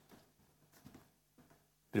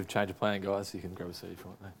Bit of change of plan, guys. You can grab a seat if you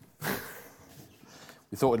want.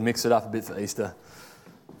 We thought we'd mix it up a bit for Easter.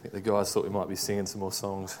 I think the guys thought we might be singing some more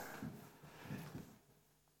songs.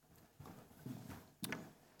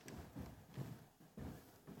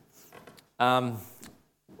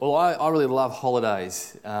 Well, I really love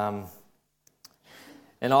holidays. And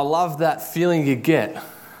I love that feeling you get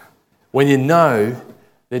when you know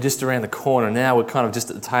they're just around the corner. Now we're kind of just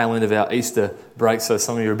at the tail end of our Easter break, so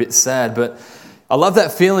some of you are a bit sad. But I love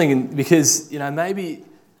that feeling because, maybe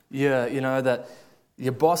that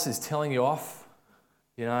your boss is telling you off,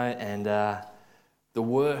 and the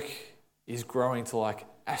work is growing to like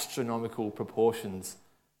astronomical proportions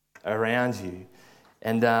around you.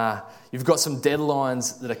 And you've got some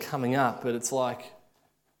deadlines that are coming up, but it's like,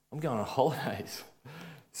 I'm going on holidays.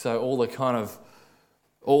 So all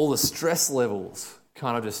the stress levels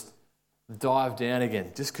kind of just dive down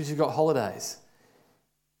again just because you've got holidays.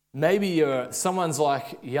 Maybe someone's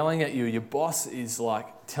like yelling at you, your boss is like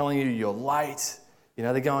telling you you're late.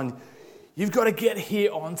 They're going, you've got to get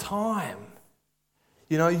here on time.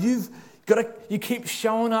 You keep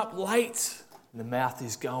showing up late. And the mouth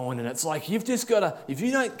is going, and it's like you've just got to. If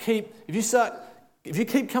you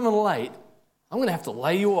keep coming late, I'm going to have to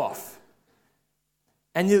lay you off.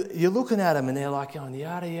 And you're looking at them, and they're like going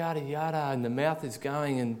yada yada yada, and the mouth is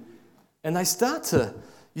going, and you start to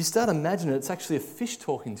imagine it's actually a fish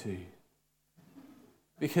talking to you,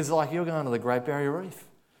 because like you're going to the Great Barrier Reef,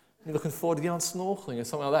 you're looking forward to going snorkeling or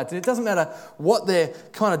something like that. It doesn't matter what they're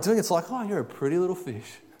kind of doing. It's like, oh, you're a pretty little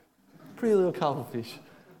fish, pretty little cuttlefish.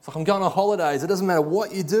 It's like I'm going on holidays. It doesn't matter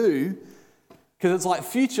what you do, because it's like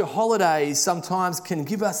future holidays sometimes can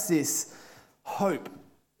give us this hope.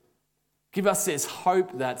 Give us this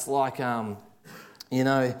hope that's like,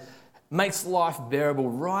 makes life bearable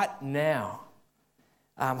right now.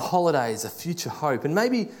 Holidays, a future hope. And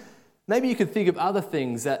maybe you could think of other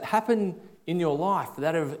things that happen in your life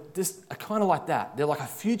that are kind of like that. They're like a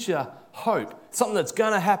future hope. Something that's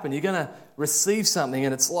going to happen. You're going to receive something,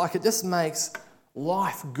 and it's like it just makes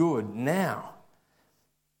life good now.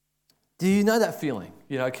 Do you know that feeling?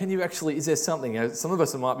 Is there something? Some of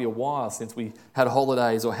us, it might be a while since we had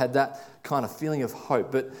holidays or had that kind of feeling of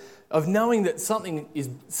hope, but of knowing that something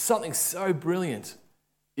so brilliant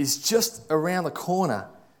is just around the corner,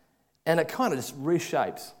 and it kind of just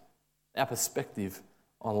reshapes our perspective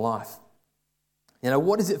on life.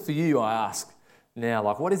 What is it for you, I ask now?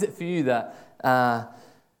 Like, what is it for you that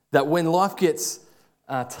when life gets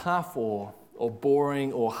tough or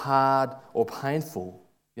boring or hard or painful,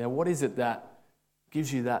 what is it that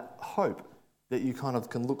gives you that hope that you kind of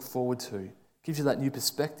can look forward to? Gives you that new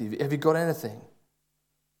perspective. Have you got anything?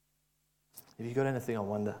 Have you got anything, I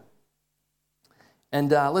wonder? And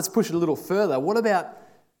let's push it a little further. What about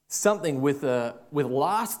something with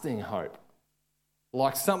lasting hope?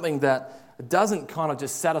 Like something that doesn't kind of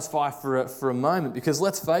just satisfy for a moment, because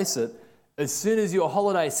let's face it, as soon as your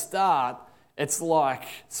holidays start, it's like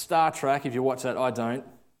Star Trek, if you watch that. I don't.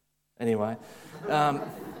 Anyway.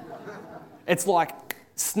 It's like,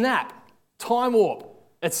 snap, time warp.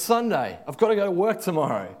 It's Sunday. I've got to go to work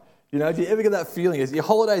tomorrow. Do you ever get that feeling? As your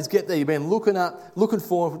holidays get there, you've been looking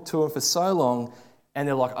forward to them for so long, and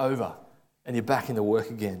they're like over, and you're back into work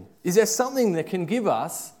again. Is there something that can give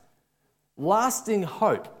us lasting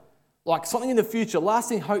hope? Like something in the future,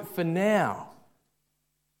 lasting hope for now?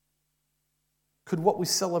 Could what we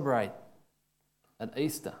celebrate at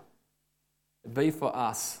Easter be for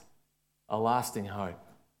us a lasting hope?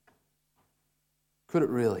 Could it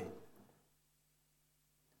really?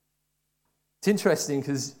 It's interesting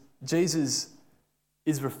because Jesus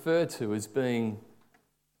is referred to as being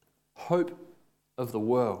hope of the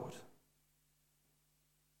world.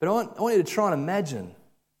 But I want you to try and imagine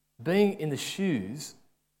being in the shoes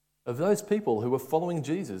of those people who were following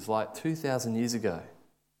Jesus like 2,000 years ago.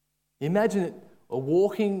 Imagine it,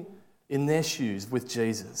 walking in their shoes with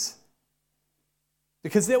Jesus.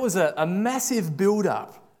 Because there was a massive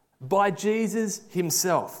build-up by Jesus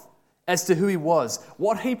himself as to who he was,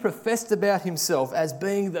 what he professed about himself as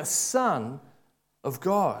being the Son of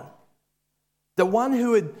God. The one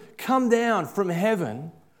who had come down from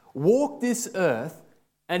heaven, walked this earth,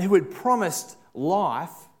 and who had promised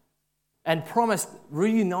life and promised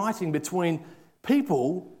reuniting between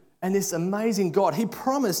people and this amazing God. He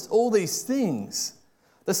promised all these things.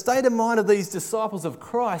 The state of mind of these disciples of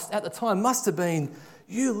Christ at the time must have been,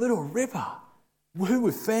 you little ripper, who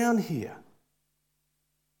we've found here.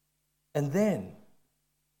 And then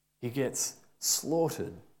he gets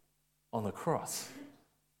slaughtered on the cross.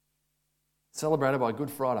 Celebrated by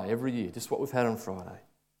Good Friday every year, just what we've had on Friday.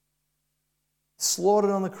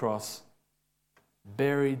 Slaughtered on the cross,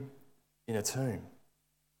 buried in a tomb.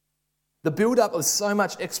 The build-up of so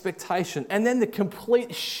much expectation, and then the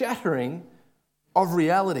complete shattering of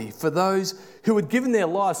reality for those who had given their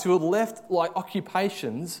lives, who had left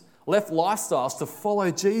occupations, left lifestyles to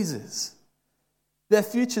follow Jesus. Their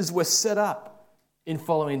futures were set up in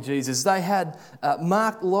following Jesus. They had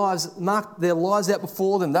marked their lives out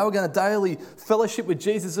before them. They were going to daily fellowship with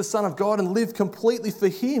Jesus, the Son of God, and live completely for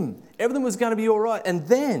Him. Everything was going to be all right. And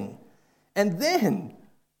then,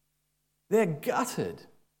 they're gutted.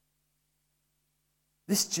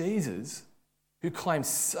 This Jesus, who claims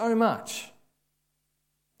so much,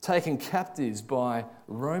 taken captives by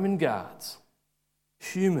Roman guards,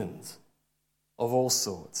 humans of all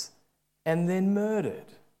sorts, and then murdered.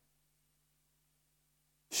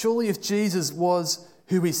 Surely if Jesus was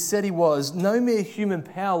who He said He was, no mere human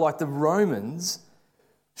power like the Romans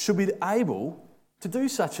should be able to do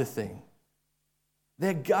such a thing.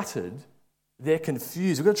 They're gutted, they're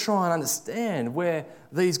confused. We've got to try and understand where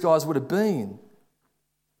these guys would have been.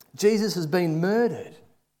 Jesus has been murdered.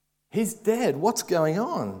 He's dead. What's going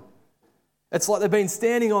on? It's like they've been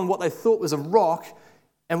standing on what they thought was a rock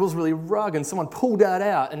and was really rugged, and someone pulled that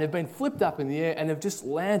out and they've been flipped up in the air and they've just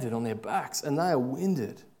landed on their backs and they are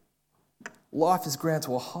winded. Life is ground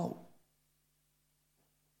to a halt.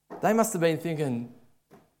 They must have been thinking,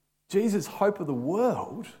 Jesus, hope of the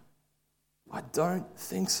world? I don't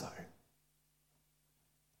think so.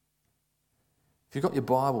 If you've got your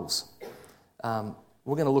Bibles,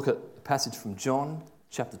 we're going to look at a passage from John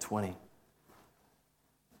chapter 20.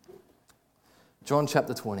 John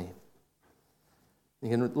chapter 20. You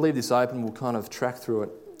can leave this open, we'll kind of track through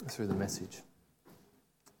it through the message.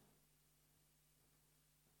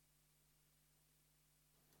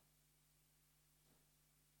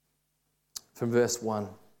 From verse 1.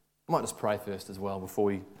 I might just pray first as well before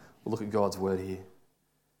we look at God's word here.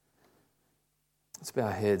 Let's bow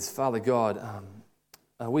our heads. Father God,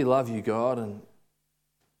 we love you, God, and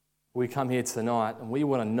we come here tonight and we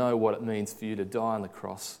want to know what it means for you to die on the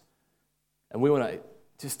cross. And we want to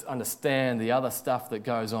just understand the other stuff that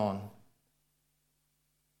goes on.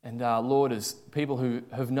 And Lord, as people who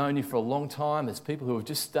have known you for a long time, as people who have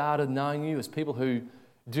just started knowing you, as people who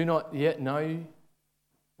do not yet know you,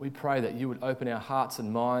 we pray that you would open our hearts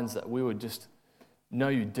and minds, that we would just know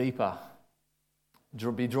you deeper,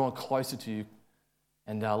 be drawn closer to you,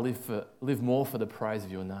 and live more for the praise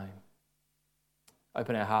of your name.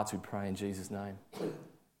 Open our hearts, we pray, in Jesus' name.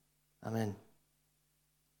 Amen.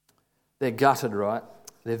 They're gutted, right?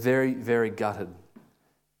 They're very, very gutted.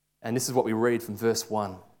 And this is what we read from verse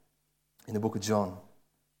 1 in the book of John,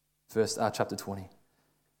 chapter 20. It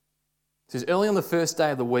says, early on the first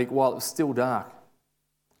day of the week, while it was still dark,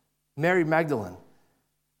 Mary Magdalene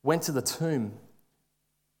went to the tomb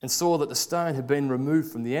and saw that the stone had been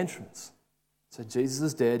removed from the entrance. So Jesus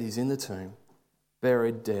is dead, he's in the tomb,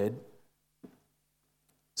 buried, dead.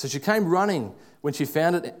 So she came running when she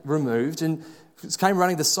found it removed, and came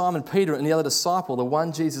running to Simon Peter and the other disciple, the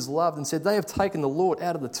one Jesus loved, and said, they have taken the Lord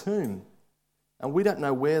out of the tomb, and we don't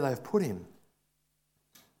know where they've put him.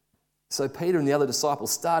 So Peter and the other disciple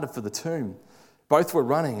started for the tomb. Both were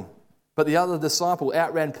running, but the other disciple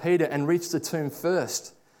outran Peter and reached the tomb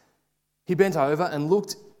first. He bent over and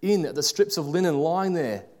looked in at the strips of linen lying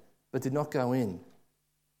there, but did not go in.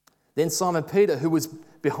 Then Simon Peter, who was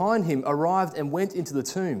behind him, arrived and went into the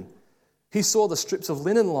tomb. He saw the strips of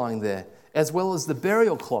linen lying there, as well as the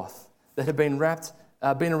burial cloth that had been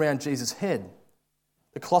around Jesus' head.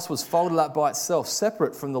 The cloth was folded up by itself,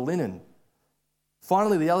 separate from the linen.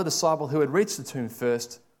 Finally, the other disciple who had reached the tomb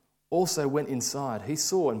first also went inside. He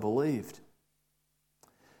saw and believed.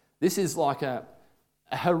 This is like a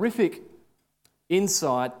horrific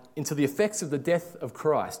insight into the effects of the death of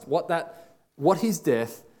Christ, what his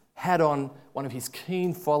death had on one of his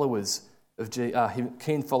keen followers,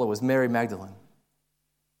 Mary Magdalene.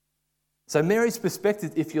 So Mary's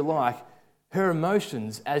perspective, if you like, her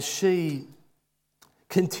emotions as she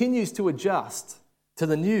continues to adjust to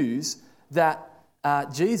the news that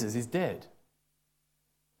Jesus is dead.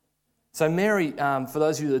 So Mary, for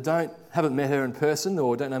those of you that haven't met her in person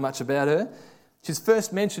or don't know much about her, she's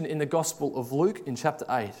first mentioned in the Gospel of Luke in chapter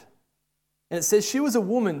 8. And it says she was a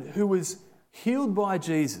woman who was healed by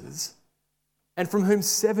Jesus and from whom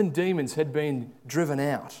 7 demons had been driven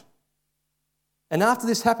out. And after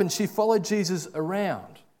this happened, she followed Jesus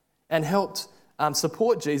around and helped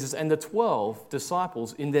support Jesus and the 12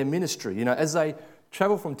 disciples in their ministry. You know, as they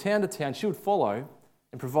traveled from town to town, she would follow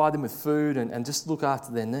and provide them with food and just look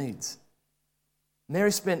after their needs.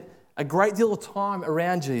 Mary spent a great deal of time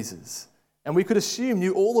around Jesus, and we could assume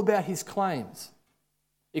knew all about his claims,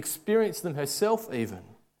 experienced them herself even,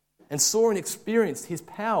 and saw and experienced his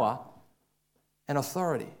power and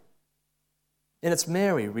authority. And it's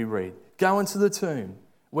Mary, we read, go into the tomb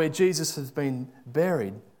where Jesus has been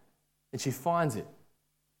buried, and she finds it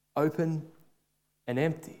open and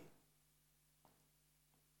empty.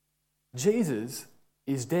 Jesus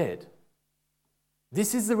is dead.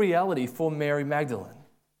 This is the reality for Mary Magdalene.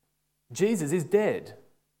 Jesus is dead.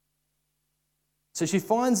 So she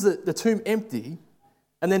finds the tomb empty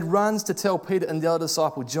and then runs to tell Peter and the other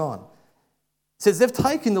disciple John. It says they've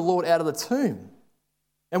taken the Lord out of the tomb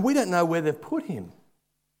and we don't know where they've put him.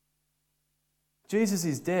 Jesus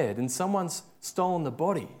is dead and someone's stolen the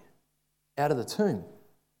body out of the tomb.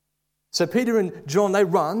 So Peter and John, they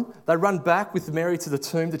run back with Mary to the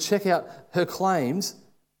tomb to check out her claims,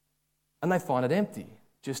 and they find it empty,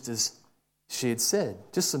 just as she had said.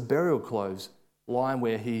 Just some burial clothes lying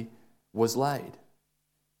where he was laid.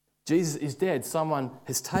 Jesus is dead. Someone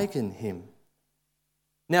has taken him.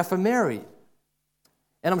 Now for Mary,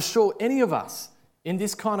 and I'm sure any of us in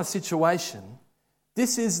this kind of situation,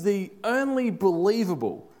 this is the only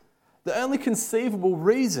believable, the only conceivable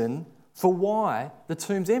reason for why the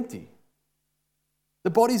tomb's empty. The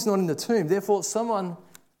body's not in the tomb, therefore someone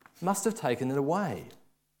must have taken it away.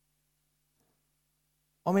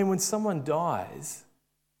 I mean, when someone dies,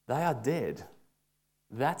 they are dead.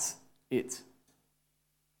 That's it.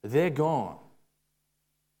 They're gone.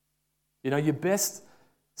 You know, you best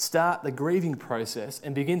start the grieving process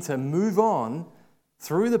and begin to move on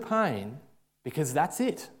through the pain because that's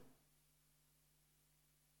it.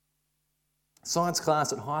 Science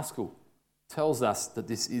class at high school tells us that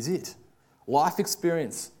this is it. Life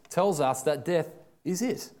experience tells us that death is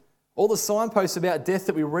it. All the signposts about death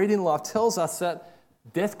that we read in life tells us that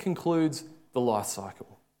death concludes the life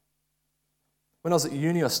cycle. When I was at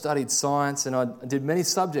uni, I studied science and I did many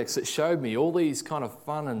subjects that showed me all these kind of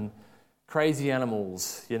fun and crazy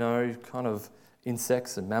animals, you know, kind of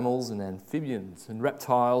insects and mammals and amphibians and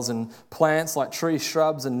reptiles and plants like trees,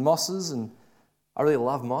 shrubs and mosses. And I really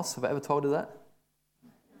love moss. Have I ever told you that?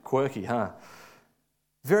 Quirky, huh?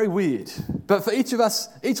 Very weird. But for each of us,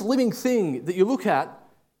 each living thing that you look at,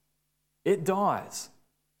 it dies,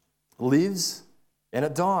 lives, and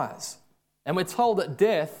it dies. And we're told that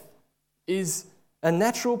death is a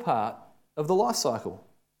natural part of the life cycle.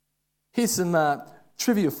 Here's some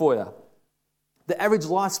trivia for you. The average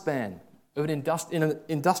lifespan of in an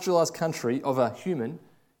industrialised country of a human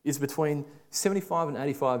is between 75 and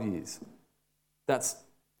 85 years. That's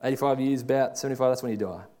 85 years, about 75, that's when you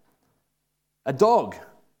die. A dog,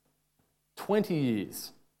 20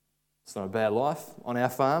 years. It's not a bad life. On our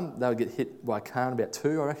farm, they would get hit by a car in about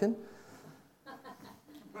 2, I reckon.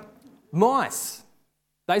 Mice,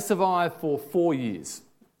 they survive for 4 years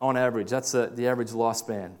on average. That's the average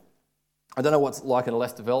lifespan. I don't know what's like in a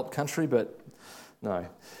less developed country, but no.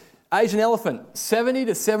 Asian elephant, 70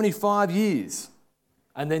 to 75 years,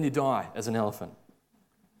 and then you die as an elephant.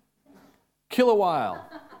 Killer whale,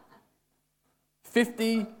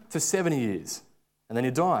 50 to 70 years, and then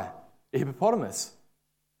you die. A hippopotamus,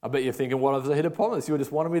 I bet you're thinking, what is a hippopotamus? You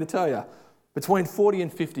just wanted me to tell you. Between 40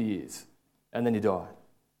 and 50 years, and then you die.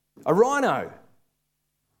 A rhino,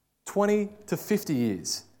 20 to 50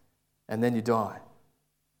 years, and then you die.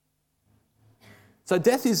 So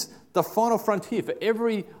death is the final frontier for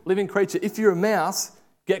every living creature. If you're a mouse,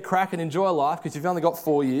 get cracking, enjoy life, because you've only got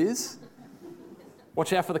 4 years.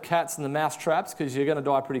 Watch out for the cats and the mouse traps, because you're going to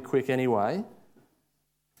die pretty quick anyway.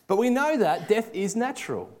 But we know that death is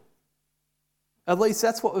natural. At least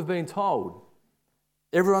that's what we've been told.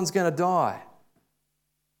 Everyone's going to die.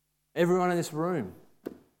 Everyone in this room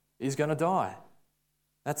is going to die.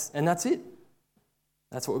 That's it.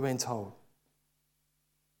 That's what we've been told.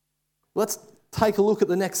 Let's take a look at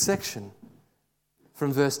the next section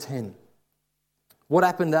from verse 10. What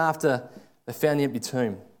happened after they found the empty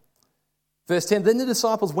tomb? Verse 10, then the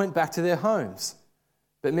disciples went back to their homes,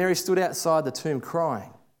 but Mary stood outside the tomb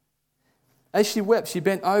crying. As she wept, she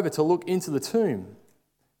bent over to look into the tomb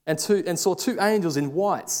and saw 2 angels in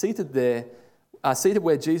white seated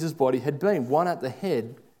where Jesus' body had been, one at the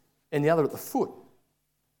head and the other at the foot.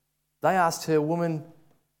 They asked her, "Woman,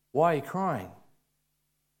 why are you crying?"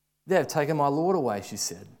 "They have taken my Lord away," she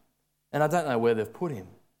said, "and I don't know where they've put him."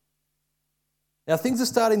 Now things are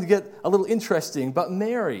starting to get a little interesting, but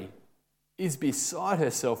Mary is beside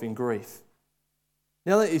herself in grief.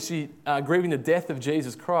 Not only is she grieving the death of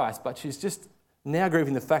Jesus Christ, but she's just now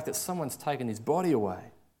grieving the fact that someone's taken his body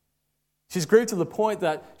away. She's grieved to the point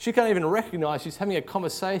that she can't even recognise she's having a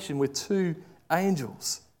conversation with 2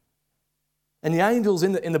 angels. And the angels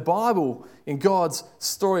in the Bible, in God's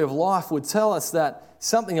story of life, would tell us that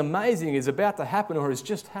something amazing is about to happen or has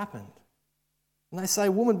just happened. And they say,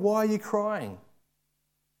 "Woman, why are you crying?"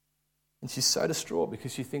 And she's so distraught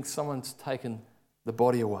because she thinks someone's taken the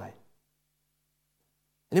body away.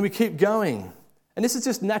 And then we keep going. And this is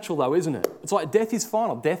just natural though, isn't it? It's like death is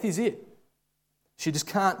final. Death is it. She just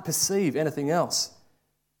can't perceive anything else.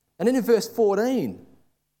 And then in verse 14,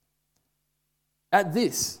 at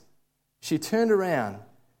this, she turned around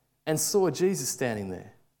and saw Jesus standing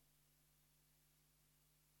there.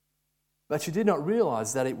 But she did not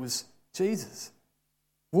realize that it was Jesus.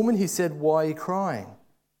 "Woman," he said, "why are you crying?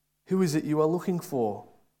 Who is it you are looking for?"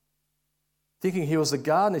 Thinking he was the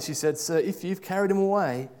gardener, she said, "Sir, if you've carried him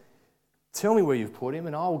away, tell me where you've put him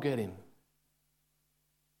and I will get him."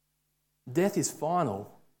 Death is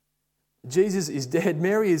final. Jesus is dead.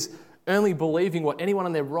 Mary is only believing what anyone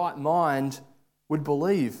in their right mind would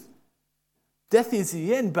believe. Death is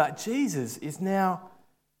the end, but Jesus is now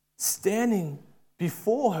standing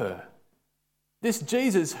before her. This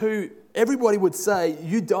Jesus who everybody would say,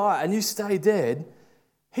 "You die and you stay dead,"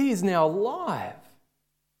 he is now alive.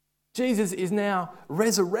 Jesus is now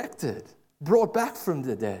resurrected, brought back from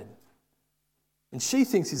the dead. And she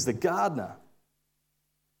thinks he's the gardener.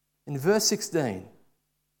 In verse 16,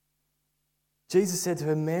 Jesus said to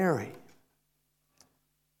her, "Mary."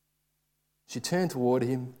 She turned toward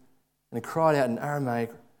him and cried out in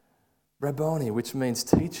Aramaic, "Rabboni," which means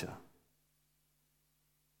teacher.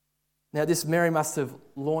 Now this Mary must have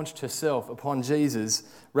launched herself upon Jesus,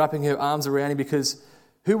 wrapping her arms around him, because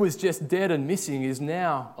who was just dead and missing is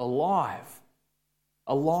now alive.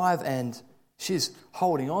 Alive, and she's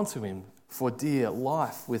holding on to him for dear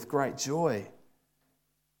life with great joy.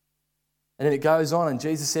 And then it goes on, and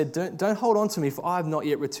Jesus said, don't hold on to me, for I have not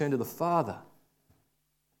yet returned to the Father.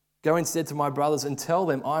 Go instead to my brothers and tell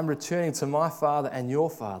them, I'm returning to my Father and your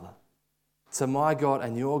Father, to my God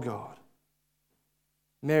and your God.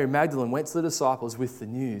 Mary Magdalene went to the disciples with the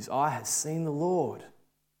news, I have seen the Lord.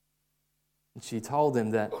 And she told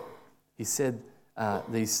them that he said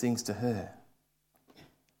these things to her.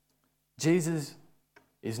 Jesus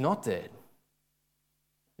is not dead.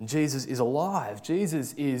 And Jesus is alive.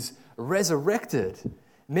 Jesus is resurrected.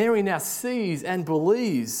 Mary now sees and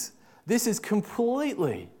believes this is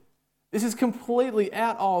completely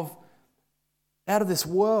out of this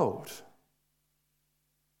world.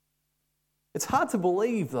 It's hard to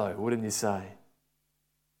believe, though, wouldn't you say?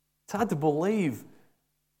 It's hard to believe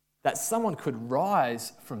that someone could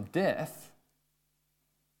rise from death.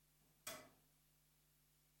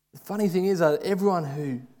 The funny thing is that everyone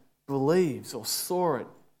who believes or saw it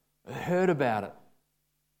or heard about it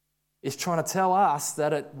is trying to tell us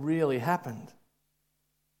that it really happened.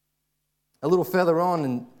 A little further on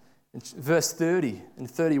in verse 30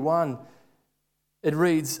 and 31, it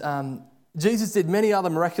reads, Jesus did many other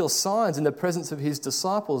miraculous signs in the presence of his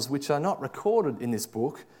disciples, which are not recorded in this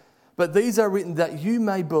book, but these are written that you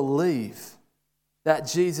may believe that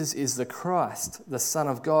Jesus is the Christ, the Son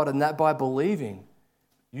of God, and that by believing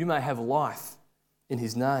you may have life in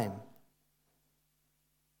his name.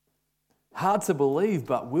 Hard to believe,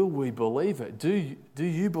 but will we believe it? Do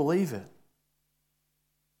you believe it?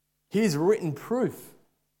 Here's written proof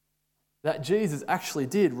that Jesus actually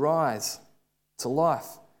did rise to life.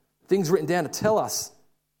 Things written down to tell us.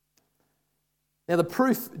 Now the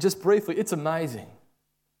proof, just briefly, it's amazing.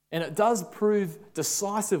 And it does prove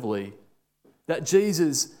decisively that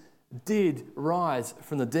Jesus did rise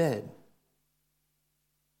from the dead.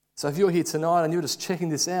 So if you're here tonight and you're just checking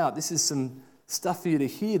this out, this is some stuff for you to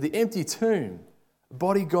hear. The empty tomb,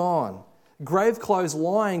 body gone, grave clothes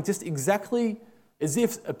lying just exactly as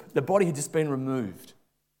if the body had just been removed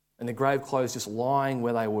and the grave clothes just lying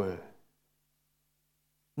where they were.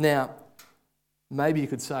 Now, maybe you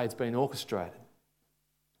could say it's been orchestrated.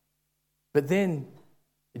 But then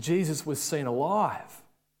Jesus was seen alive.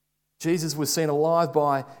 Jesus was seen alive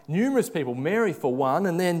by numerous people, Mary for one,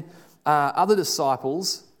 and then other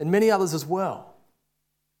disciples and many others as well.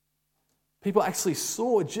 People actually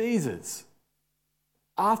saw Jesus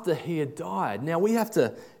after he had died. Now, we have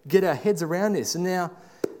to get our heads around this. And now,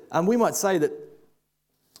 we might say that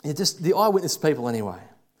just the eyewitness people anyway,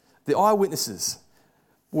 the eyewitnesses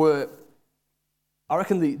were, I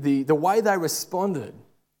reckon the way they responded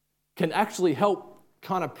can actually help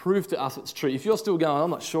kind of prove to us it's true. If you're still going, I'm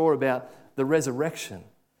not sure about the resurrection,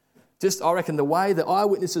 I reckon the way the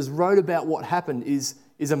eyewitnesses wrote about what happened is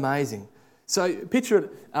amazing. So picture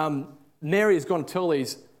it, Mary has gone to tell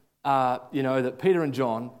these, that Peter and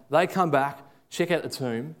John, they come back, check out the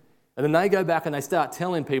tomb, and then they go back and they start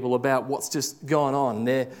telling people about what's just gone on.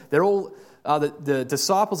 They're all, the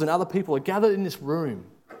disciples and other people are gathered in this room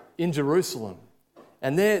in Jerusalem,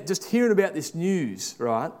 and they're just hearing about this news,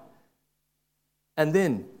 right? And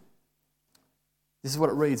then, this is what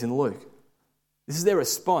it reads in Luke. This is their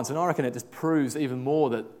response, and I reckon it just proves even more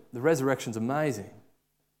that the resurrection's amazing.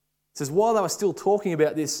 It says, while they were still talking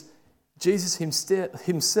about this, Jesus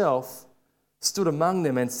himself stood among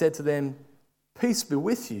them and said to them, "Peace be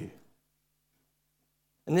with you."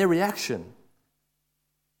 And their reaction,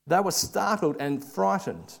 they were startled and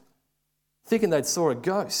frightened, thinking they'd saw a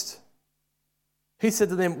ghost. He said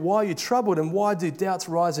to them, "Why are you troubled, and why do doubts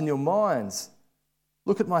rise in your minds?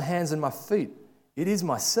 Look at my hands and my feet. It is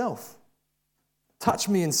myself. Touch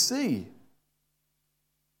me and see.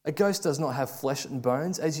 A ghost does not have flesh and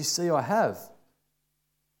bones, as you see I have."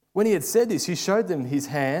 When he had said this, he showed them his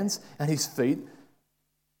hands and his feet.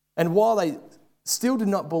 And while they still did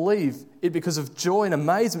not believe it because of joy and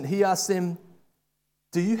amazement, he asked them,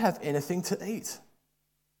 "Do you have anything to eat?"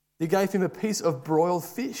 They gave him a piece of broiled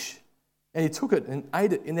fish, and he took it and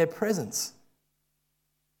ate it in their presence.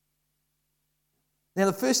 Now,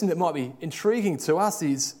 the first thing that might be intriguing to us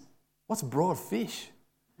is, what's broiled fish?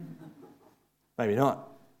 Maybe not.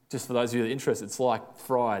 Just for those of you that are interested, it's like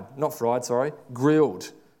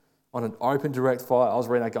grilled on an open direct fire. I was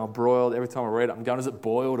reading that going broiled. Every time I read it, I'm going, is it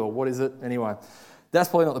boiled or what is it? Anyway, that's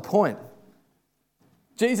probably not the point.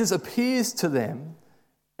 Jesus appears to them,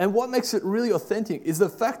 and what makes it really authentic is the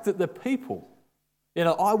fact that the people,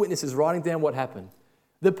 eyewitnesses writing down what happened,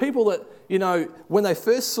 the people that, when they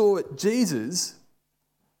first saw Jesus,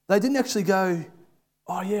 they didn't actually go,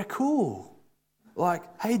 "Oh yeah, cool. Like,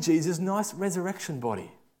 hey Jesus, nice resurrection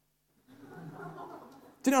body."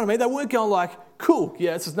 Do you know what I mean? They weren't going like, "Cool,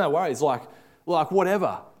 yeah, it's just no worries, like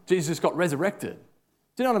whatever. Jesus got resurrected."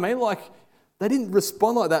 Do you know what I mean? Like, they didn't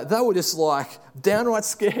respond like that. They were just like downright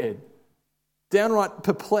scared, downright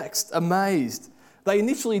perplexed, amazed. They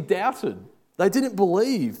initially doubted. They didn't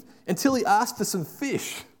believe until he asked for some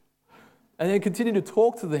fish, and then continued to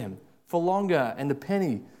talk to them for longer, and the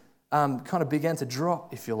penny kind of began to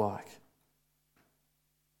drop, if you like.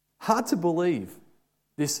 Hard to believe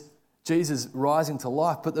this Jesus rising to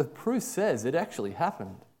life, but the proof says it actually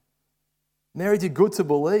happened. Mary did good to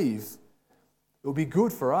believe. It will be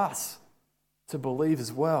good for us to believe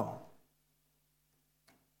as well.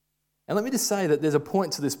 And let me just say that there's a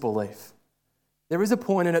point to this belief. There is a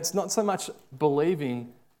point, and it's not so much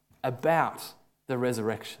believing about the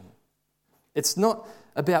resurrection. It's not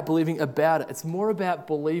about believing about it. It's more about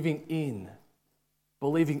believing in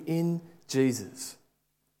Jesus.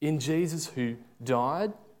 In Jesus who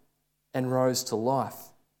died and rose to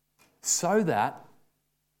life, so that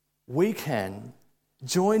we can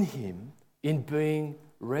join him in being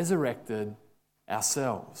resurrected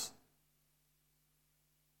ourselves.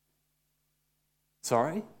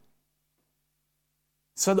 Sorry?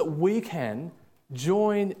 So that we can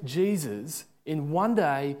join Jesus in one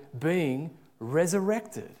day being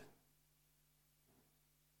resurrected.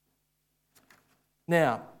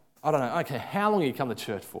 Now, I don't know, okay, how long have you come to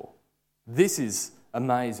church for? This is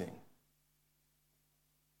amazing.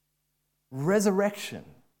 Resurrection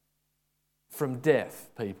from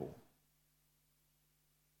death, people.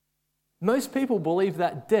 Most people believe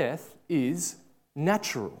that death is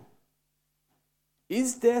natural.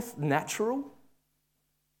 Is death natural?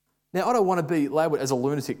 Now, I don't want to be labelled as a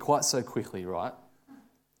lunatic quite so quickly, right?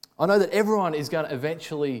 I know that everyone is going to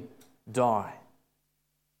eventually die.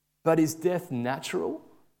 But is death natural?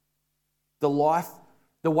 The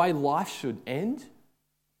way life should end?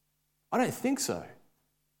 I don't think so.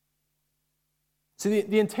 So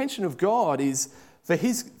the intention of God is for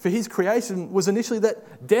his creation was initially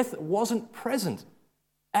that death wasn't present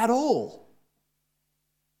at all.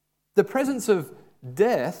 The presence of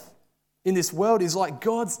death in this world is like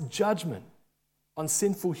God's judgment on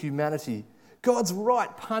sinful humanity, God's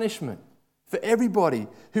right punishment for everybody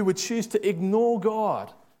who would choose to ignore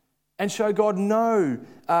God and show God no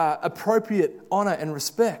appropriate honour and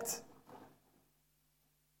respect.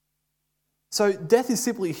 So death is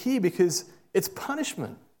simply here because it's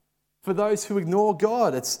punishment for those who ignore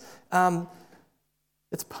God. It's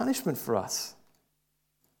punishment for us.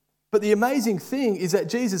 But the amazing thing is that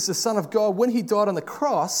Jesus, the Son of God, when he died on the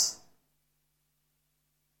cross,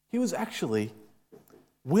 he was actually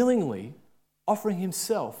willingly offering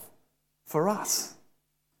himself for us.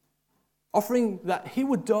 Offering that he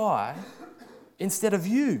would die instead of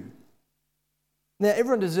you. Now,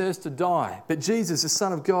 everyone deserves to die, but Jesus, the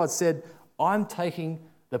Son of God, said, "I'm taking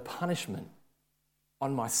the punishment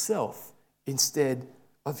on myself instead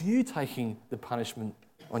of you taking the punishment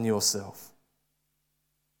on yourself."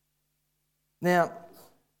 Now,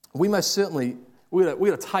 we most certainly, we've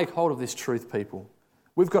got to take hold of this truth, people.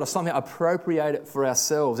 We've got to somehow appropriate it for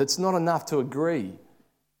ourselves. It's not enough to agree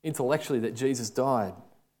intellectually that Jesus died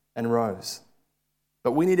and rose.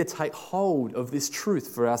 But we need to take hold of this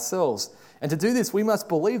truth for ourselves. And to do this, we must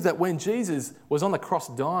believe that when Jesus was on the cross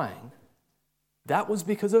dying, that was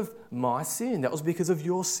because of my sin. That was because of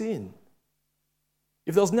your sin.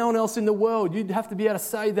 If there was no one else in the world, you'd have to be able to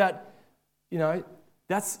say that,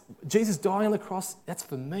 that's Jesus dying on the cross, that's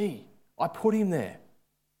for me. I put him there.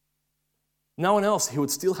 No one else, he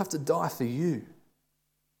would still have to die for you.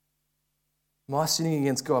 My sinning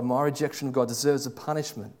against God, my rejection of God deserves a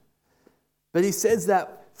punishment. But he says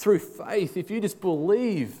that through faith, if you just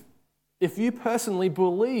believe, if you personally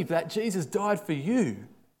believe that Jesus died for you,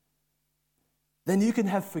 then you can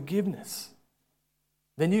have forgiveness.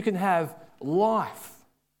 Then you can have life.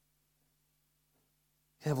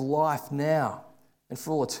 You have life now and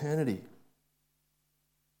for all eternity.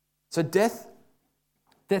 So death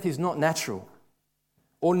is not natural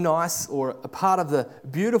or nice or a part of the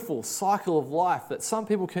beautiful cycle of life that some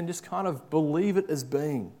people can just kind of believe it as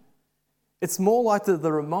being. It's more like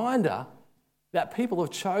the reminder that people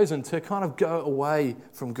have chosen to kind of go away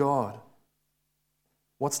from God.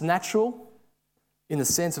 What's natural, in the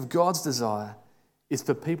sense of God's desire, is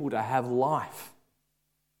for people to have life,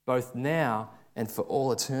 both now and for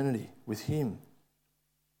all eternity with him.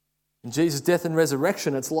 In Jesus' death and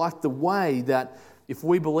resurrection, it's like the way that if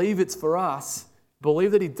we believe it's for us,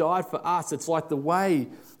 believe that he died for us, it's like the way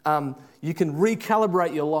you can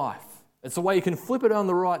recalibrate your life. It's the way you can flip it on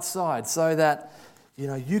the right side so that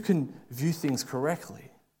you can view things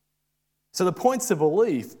correctly. So the point to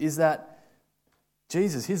belief is that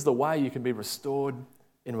Jesus, he's the way you can be restored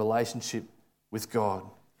in relationship with God.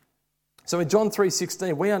 So in John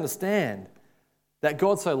 3:16, we understand that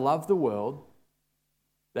God so loved the world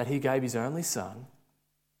that he gave his only Son,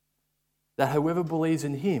 that whoever believes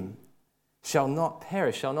in him shall not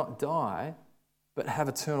perish, shall not die, but have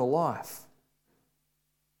eternal life.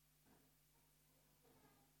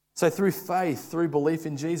 So through faith, through belief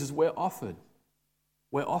in Jesus, we're offered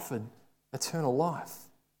eternal life.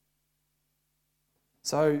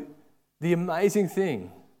 So the amazing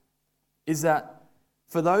thing is that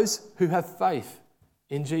for those who have faith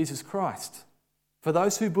in Jesus Christ, for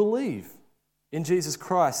those who believe in Jesus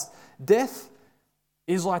Christ, death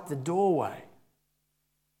is like the doorway.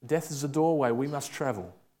 Death is the doorway we must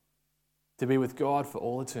travel to be with God for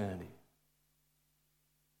all eternity.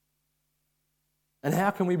 And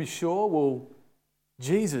how can we be sure? Well,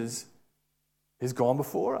 Jesus has gone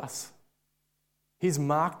before us. He's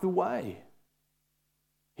marked the way.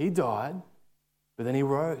 He died, but then he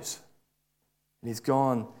rose. And he's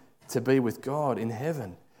gone to be with God in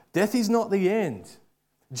heaven. Death is not the end.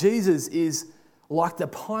 Jesus is like the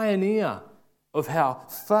pioneer of our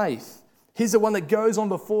faith. He's the one that goes on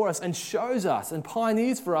before us and shows us and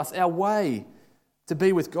pioneers for us our way to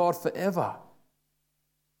be with God forever.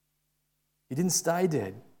 He didn't stay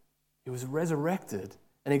dead. He was resurrected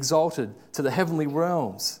and exalted to the heavenly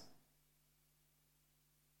realms.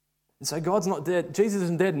 And so God's not dead. Jesus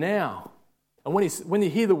isn't dead now. And when you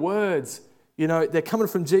hear the words, they're coming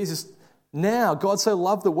from Jesus now. God so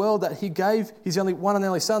loved the world that he gave his only one and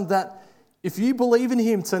only Son, that if you believe in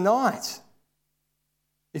him tonight,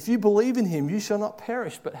 if you believe in him, you shall not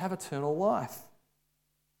perish but have eternal life.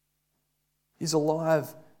 He's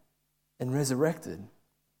alive and resurrected.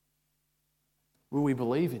 Will we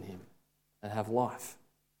believe in him and have life?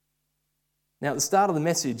 Now, at the start of the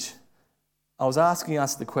message, I was asking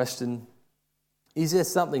us the question, is there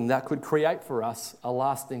something that could create for us a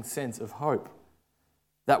lasting sense of hope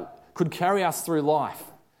that could carry us through life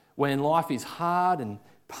when life is hard and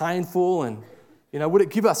painful, and would it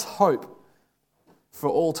give us hope for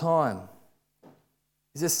all time?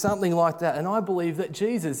 Is there something like that? And I believe that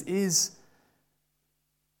Jesus is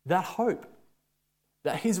that hope,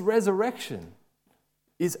 that his resurrection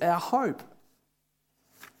is our hope.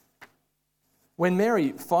 When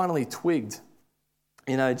Mary finally twigged,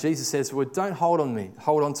 Jesus says, well, don't hold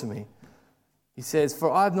on to me. He says,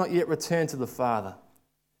 for I have not yet returned to the Father.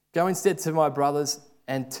 Go instead to my brothers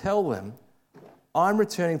and tell them, I'm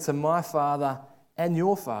returning to my Father and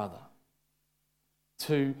your Father,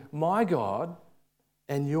 to my God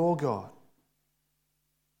and your God.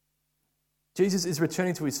 Jesus is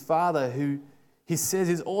returning to his Father, who he says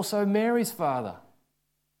is also Mary's father.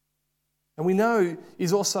 And we know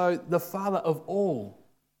he's also the Father of all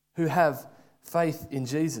who have faith in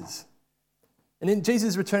Jesus. And then Jesus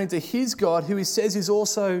is returning to his God, who he says is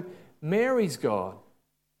also Mary's God.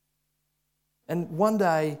 And one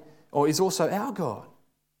day, or is also our God.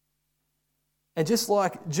 And just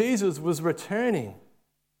like Jesus was returning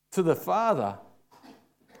to the Father,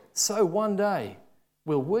 so one day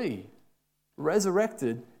will we,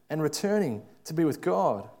 resurrected and returning to be with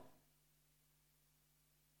God.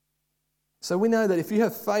 So we know that if you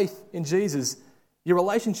have faith in Jesus, your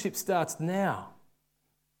relationship starts now,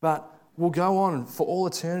 but will go on for all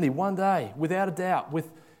eternity. One day, without a doubt,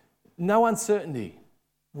 with no uncertainty,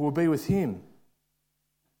 we'll be with him.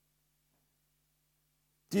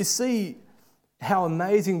 Do you see how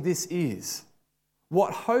amazing this is?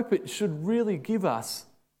 What hope it should really give us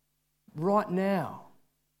right now.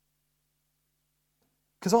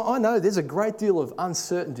 Because I know there's a great deal of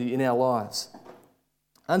uncertainty in our lives.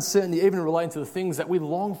 Uncertainty even relating to the things that we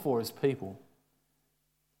long for as people.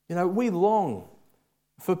 You know, we long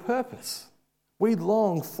for purpose. We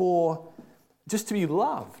long for just to be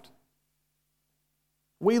loved.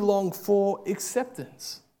 We long for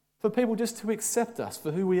acceptance, for people just to accept us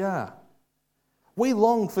for who we are. We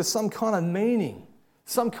long for some kind of meaning,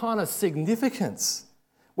 some kind of significance.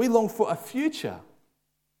 We long for a future.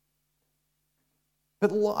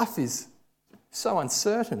 But life is so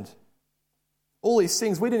uncertain. All these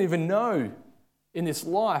things we don't even know in this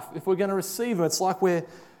life if we're going to receive them. It's like we're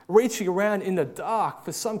reaching around in the dark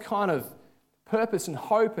for some kind of purpose and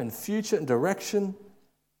hope and future and direction.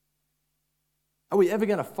 Are we ever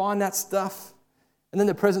going to find that stuff? And then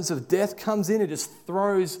the presence of death comes in and just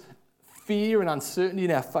throws fear and uncertainty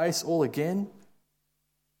in our face all again.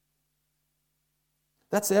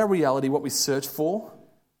 That's our reality, what we search for.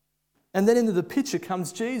 And then into the picture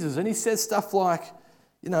comes Jesus, and he says stuff like,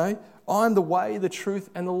 you know, I'm the way, the truth,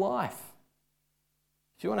 and the life.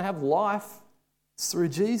 If you want to have life, it's through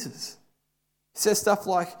Jesus. He says stuff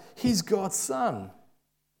like, he's God's Son.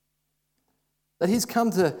 That he's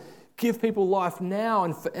come to give people life now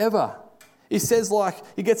and forever. He says, like,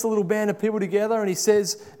 he gets a little band of people together and he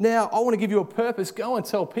says, now I want to give you a purpose. Go and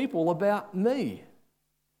tell people about me.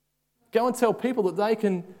 Go and tell people that they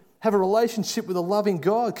can have a relationship with a loving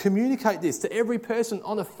God. Communicate this to every person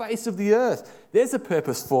on the face of the earth. There's a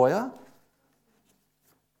purpose for you.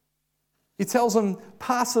 He tells them,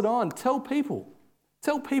 pass it on. Tell people.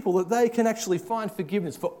 Tell people that they can actually find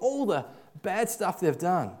forgiveness for all the bad stuff they've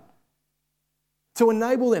done. To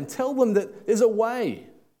enable them, tell them that there's a way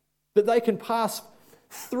that they can pass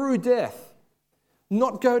through death,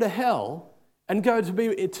 not go to hell, and go to be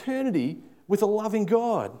eternity with a loving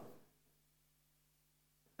God.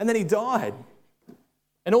 And then he died.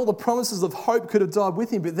 And all the promises of hope could have died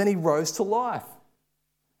with him, but then he rose to life.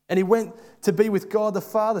 And he went to be with God the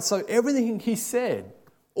Father. So everything he said,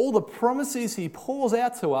 all the promises he pours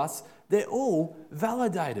out to us, they're all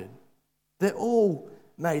validated. They're all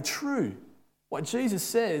made true. What Jesus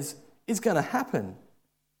says is going to happen.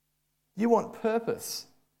 You want purpose.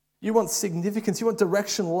 You want significance. You want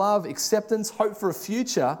direction, love, acceptance, hope for a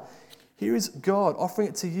future. Here is God offering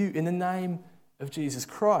it to you in the name of Jesus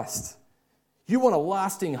Christ. You want a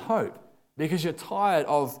lasting hope because you're tired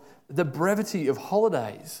of the brevity of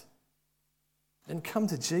holidays. Then come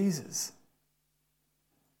to Jesus.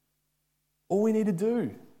 All we need to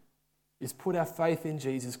do is put our faith in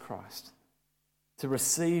Jesus Christ to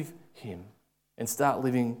receive him and start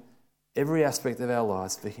living every aspect of our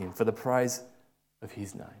lives for him, for the praise of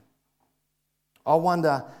his name. I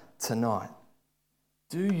wonder tonight,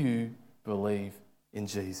 do you believe in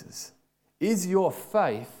Jesus? Is your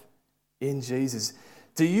faith in Jesus?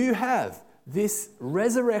 Do you have this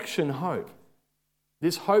resurrection hope?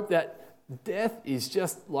 This hope that death is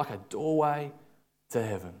just like a doorway to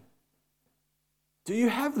heaven? Do you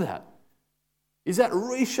have that? Is that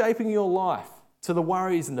reshaping your life to the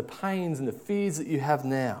worries and the pains and the fears that you have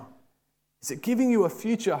now? Is it giving you a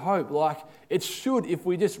future hope like it should if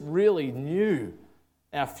we just really knew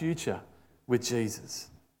our future with Jesus?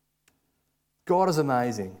 God is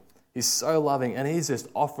amazing. He's so loving and he's just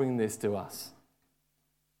offering this to us.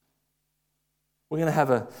 We're going to have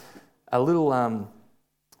a little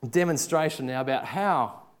demonstration now about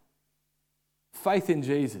how faith in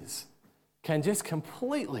Jesus can just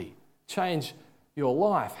completely change your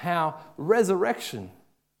life. How resurrection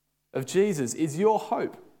of Jesus is your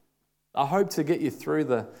hope. A hope to get you through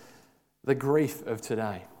the grief of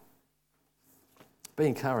today. Be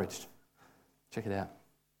encouraged. Check it out.